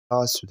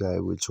Today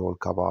we'll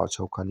talk about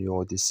how can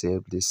you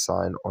disable this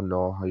sign or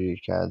know how you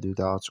can do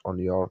that on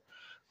your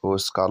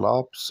Whoscall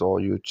app. So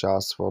you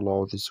just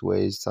follow these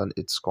ways and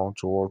it's going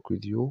to work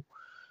with you.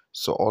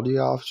 So all you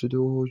have to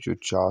do, you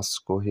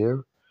just go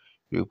here,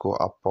 you go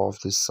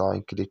above this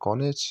sign, click on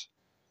it.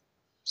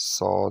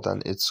 So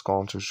then it's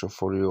going to show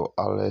for you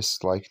a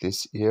list like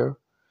this here.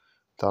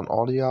 Then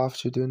all you have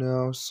to do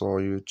now, so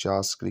you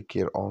just click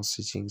here on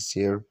settings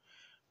here,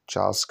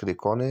 just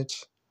click on it.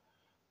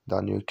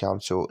 Then you come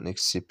to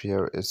next step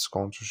here, it's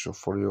going to show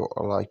for you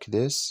like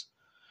this.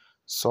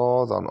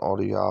 So then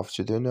all you have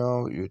to do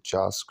now, you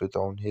just go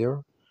down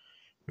here,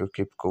 you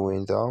keep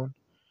going down.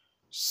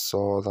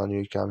 So then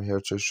you come here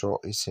to show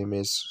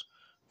SMS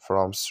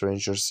from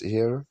strangers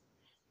here,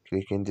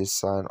 clicking this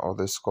sign or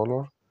this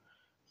color.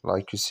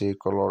 Like you see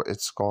color,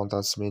 it's gone,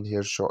 that's mean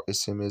here show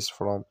SMS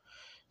from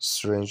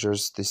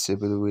strangers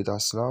disabled with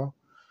us now.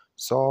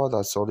 So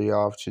that's all you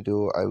have to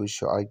do. I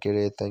wish you a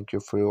great, thank you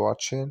for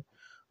watching.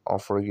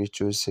 Don't forget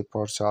to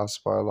support us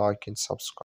by liking, subscribe.